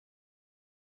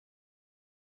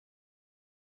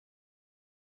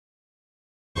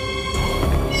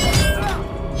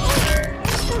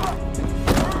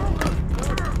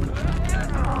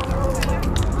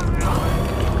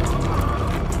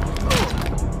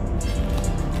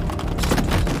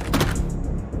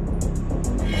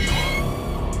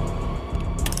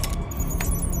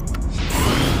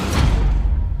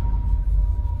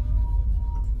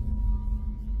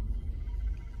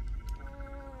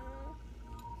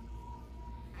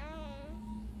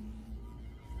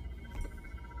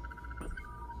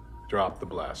Drop the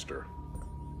blaster.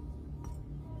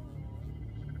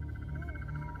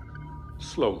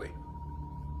 Slowly.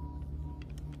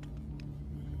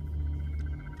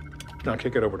 Now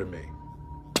kick it over to me.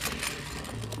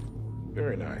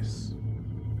 Very nice.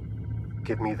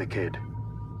 Give me the kid.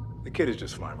 The kid is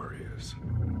just fine where he is.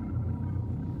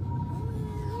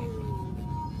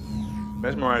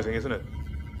 Mesmerizing, isn't it?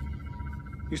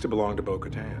 Used to belong to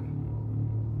Bo-Katan.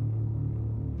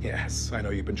 Yes, I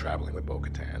know you've been traveling with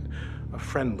Bo-Katan. A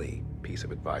friendly piece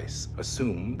of advice.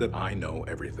 Assume that I know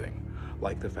everything.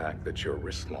 Like the fact that your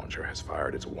wrist launcher has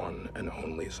fired its one and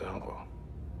only salvo.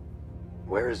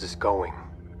 Where is this going?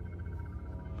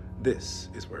 This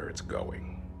is where it's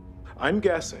going. I'm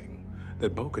guessing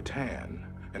that Bo-Katan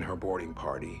and her boarding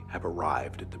party have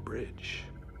arrived at the bridge,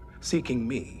 seeking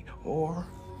me, or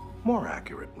more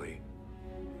accurately,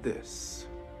 this.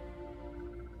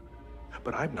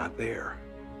 But I'm not there.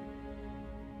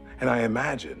 And I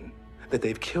imagine that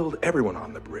they've killed everyone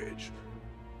on the bridge,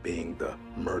 being the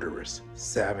murderous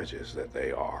savages that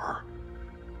they are.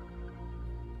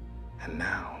 And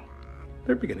now,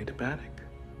 they're beginning to panic.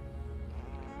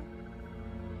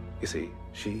 You see,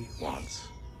 she wants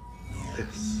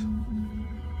this.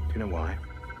 Do you know why?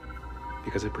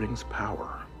 Because it brings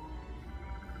power.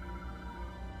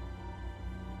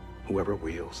 Whoever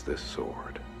wields this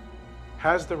sword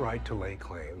has the right to lay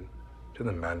claim to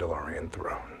the Mandalorian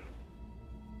throne.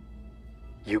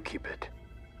 You keep it.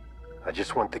 I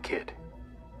just want the kid.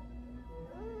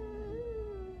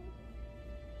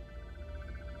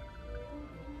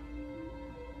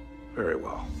 Very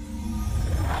well.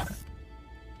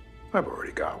 I've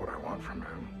already got what I want from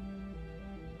him.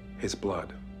 His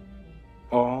blood.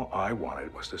 All I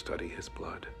wanted was to study his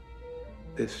blood.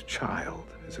 This child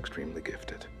is extremely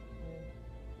gifted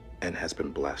and has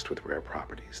been blessed with rare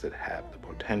properties that have the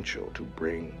potential to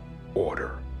bring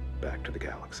order back to the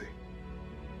galaxy.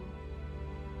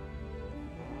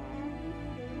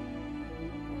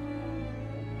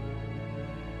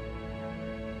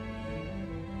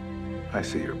 I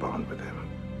see your bond with him.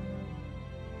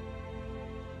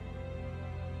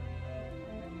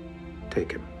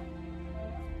 Take him.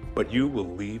 But you will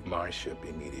leave my ship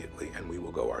immediately, and we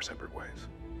will go our separate ways.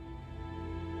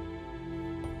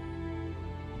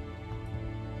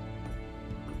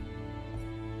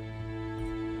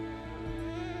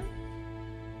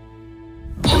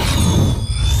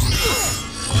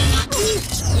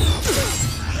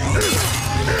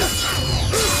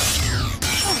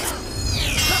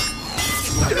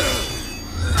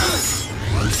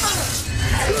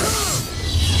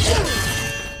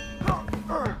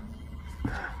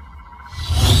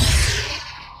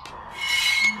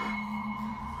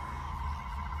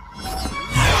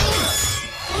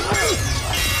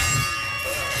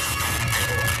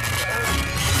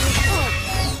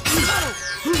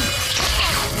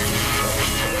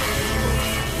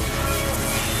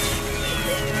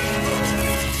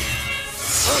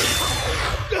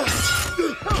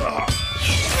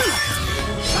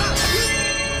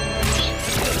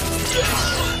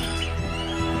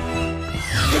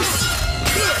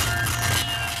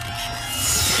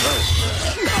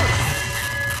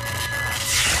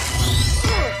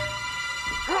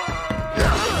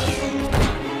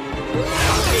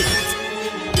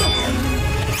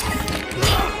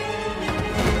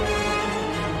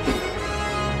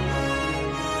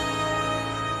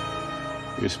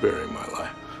 You're sparing my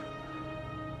life.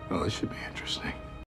 Well, this should be interesting.